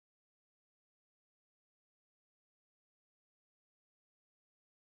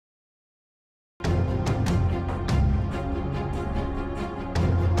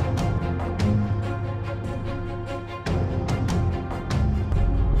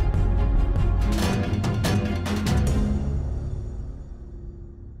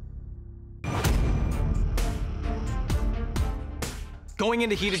Going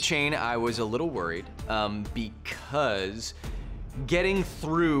into heated chain, I was a little worried because getting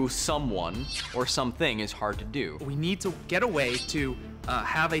through someone or something is hard to do. We need to get a way to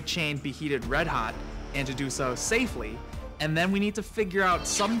have a chain be heated red hot and to do so safely. And then we need to figure out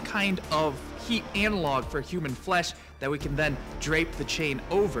some kind of heat analog for human flesh that we can then drape the chain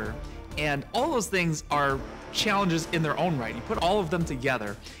over. And all those things are challenges in their own right. You put all of them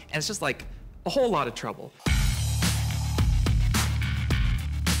together, and it's just like a whole lot of trouble.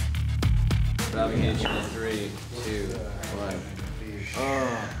 Provocation, 3, 2, 1.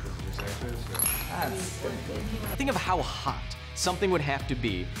 Think of how hot something would have to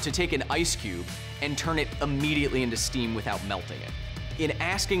be to take an ice cube and turn it immediately into steam without melting it. In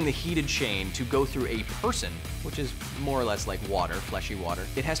asking the heated chain to go through a person, which is more or less like water, fleshy water,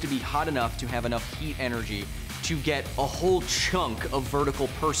 it has to be hot enough to have enough heat energy to get a whole chunk of vertical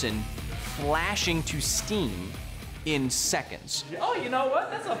person flashing to steam in seconds. Oh, you know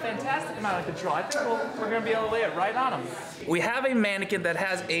what? That's a fantastic amount of control. I think we're gonna be able to lay it right on him. We have a mannequin that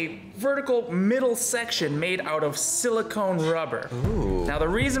has a vertical middle section made out of silicone rubber. Ooh. Now the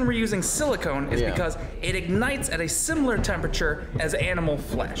reason we're using silicone is because it ignites at a similar temperature as animal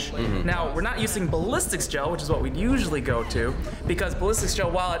flesh. Now we're not using ballistics gel, which is what we'd usually go to, because ballistics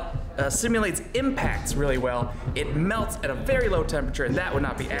gel, while it simulates impacts really well, it melts at a very low temperature, and that would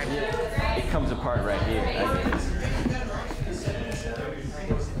not be accurate. It comes apart right here.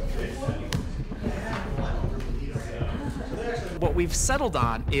 What we've settled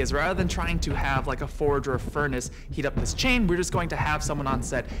on is, rather than trying to have like a forge or a furnace heat up this chain, we're just going to have someone on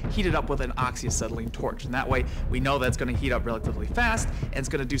set heat it up with an oxyacetylene torch. And that way we know that it's going to heat up relatively fast, and it's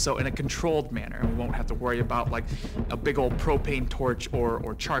going to do so in a controlled manner. And we won't have to worry about like a big old propane torch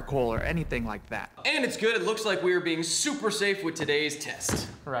or charcoal or anything like that. And it's good. It looks like we are being super safe with today's test.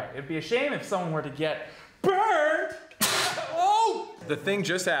 Right. It'd be a shame if someone were to get burned. Oh! The thing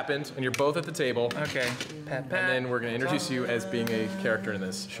just happened, and you're both at the table. Okay. Pat, pat. And then we're gonna introduce you as being a character in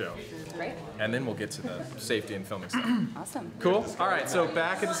this show. Great. And then we'll get to the safety and filming stuff. Awesome. Cool? All right, so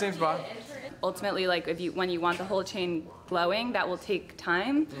back at the same spot. Ultimately, like when you want the whole chain glowing, that will take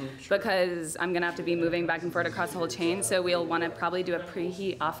time because I'm gonna have to be moving back and forth across the whole chain. So we'll want to probably do a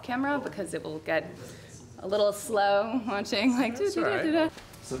preheat off camera because it will get a little slow watching like.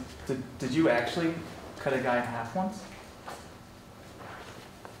 So did you actually cut a guy in half once?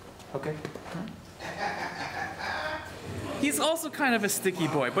 Okay. He's also kind of a sticky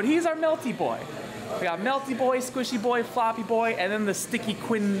boy, but he's our melty boy. We got melty boy, squishy boy, floppy boy, and then the sticky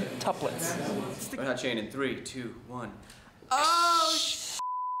quintuplets. Red hot chain in 3, 2, 1. Oh,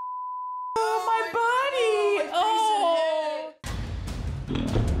 oh my body! Oh!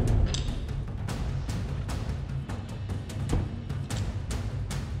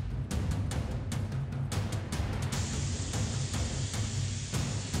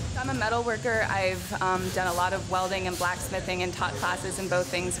 I'm a metal worker. I've done a lot of welding and blacksmithing and taught classes in both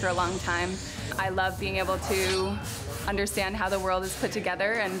things for a long time. I love being able to understand how the world is put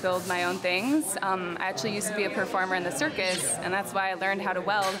together and build my own things. I actually used to be a performer in the circus, and that's why I learned how to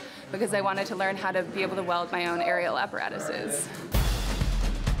weld, because I wanted to learn how to be able to weld my own aerial apparatuses.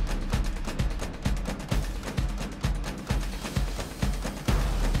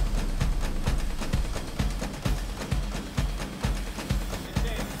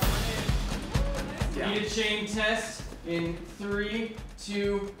 Heated chain test in 3,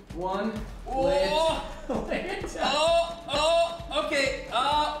 2, 1. Oh! Okay.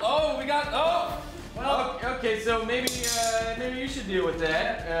 Oh, we got, Well, okay, so maybe you should deal with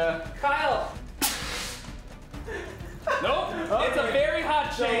that. Kyle. Nope, it's a very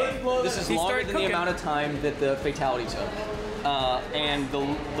hot chain. This is longer than the amount of time that the fatality took. And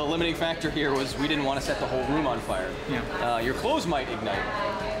the limiting factor here was we didn't want to set the whole room on fire. Yeah. Your clothes might ignite,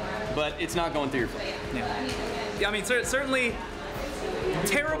 but it's not going through your foot. Yeah, I mean, certainly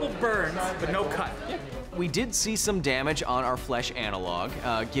terrible burns, but no cut. We did see some damage on our flesh analog,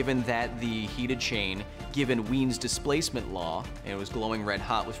 given that the heated chain, given Wien's displacement law, and it was glowing red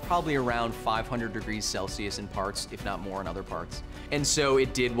hot, was probably around 500 degrees Celsius in parts, if not more in other parts. And so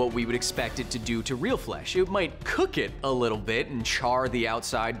it did what we would expect it to do to real flesh. It might cook it a little bit and char the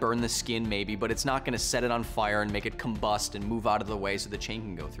outside, burn the skin maybe, but it's not gonna set it on fire and make it combust and move out of the way so the chain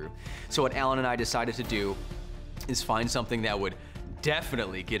can go through. So what Alan and I decided to do is find something that would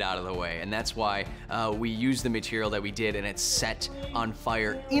definitely get out of the way, and that's why we used the material that we did, and it set on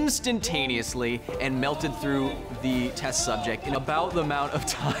fire instantaneously and melted through the test subject in about the amount of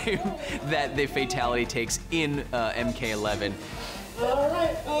time that the fatality takes in MK11. All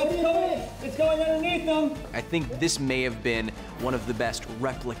right, it's going underneath them. I think this may have been one of the best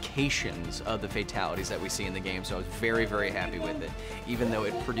replications of the fatalities that we see in the game, so I was very, very happy with it. Even though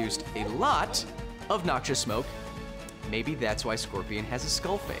it produced a lot of noxious smoke, maybe that's why Scorpion has a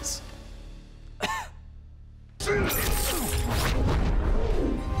skull face.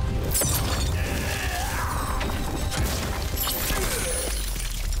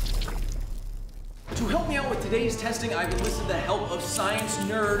 To help me out with today's testing, I've enlisted the help of science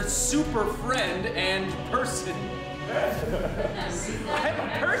nerd, super friend, and person. I'm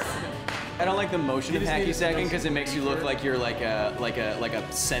a person. I don't like the motion of hacky sacking because it makes you look like you're like a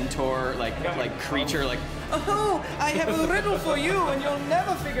centaur, like creature, like, oh, I have a riddle for you and you'll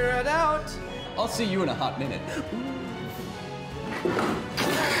never figure it out. I'll see you in a hot minute.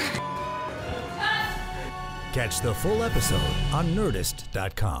 Catch the full episode on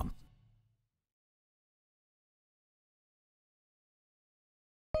Nerdist.com.